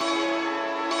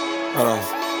Hold on,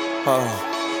 hold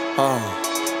on,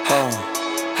 hold on,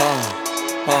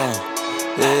 hold on,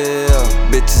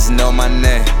 yeah. Bitches know my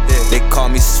name, they call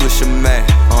me Swisher Man.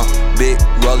 Big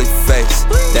rolly face,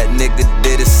 that nigga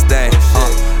did his thing.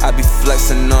 I be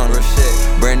flexing on her,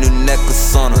 brand new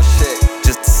necklace on her,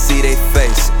 just to see they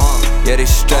face. Yeah, they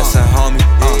stressin', homie.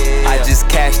 I just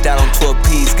cashed out on 12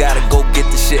 P's, gotta go get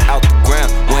the shit out the ground.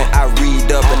 When I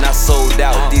read up and I sold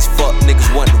out, these fuck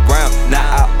niggas wasn't around. Now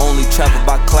I only travel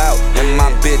by cloud, and my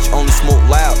bitch only smoke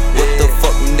loud. What the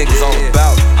fuck you niggas all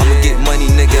about? I'ma get money,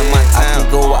 nigga, in my town. I can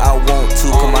go where I want to,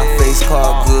 cause my face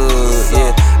card good,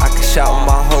 yeah. I can shout with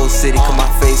my whole city, cause my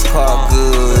face card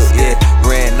good, yeah.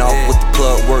 Ran off with the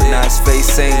plug work, now his face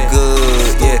ain't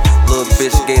good, yeah. Little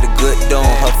bitch gave a good dome,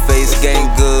 her face gang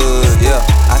good, yeah.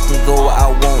 I can go where I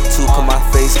want to, cause my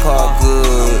face card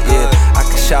good, yeah. I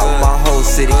can shout with my whole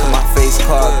city, cause my face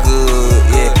card good,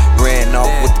 yeah. Ran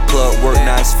off with the plug work,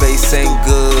 now his face ain't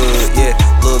good, yeah.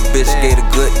 Little bitch gave a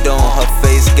good dome, her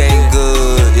face gang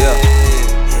good, yeah.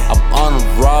 I'm on the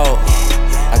road,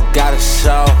 I gotta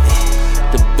show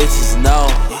the bitches know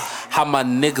how my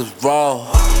niggas roll.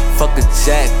 Fuck a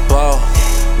jack ball,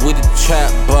 with the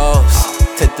trap balls.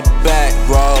 Take the back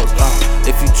roads,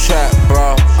 if you trap,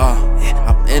 bro.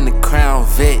 I'm in the Crown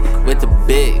Vic with the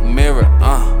big mirror,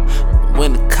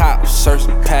 when the cops search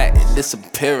the pack,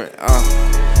 disappearing,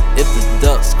 if the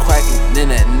ducks quacking, then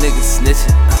that nigga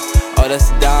snitching. Oh, that's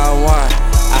Don Juan,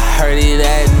 I heard he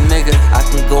that nigga. I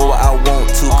can go where I want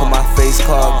to, cause my face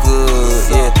card good,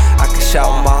 yeah. I can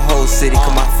shout with my whole city,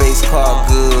 cause my face card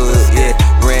good, yeah.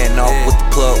 Ran off with the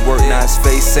plug work, now his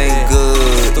face ain't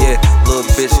good, yeah. Little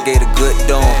bitch gave a good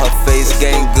dome, her face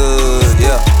gang good,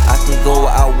 yeah. I can go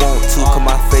where I want to, cause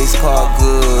my face card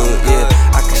good, yeah.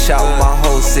 I can shout with my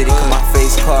whole city, cause my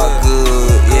face card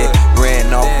good, yeah. Ran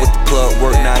off with the plug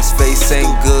work, now his face ain't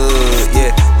good,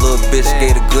 yeah. Little bitch gave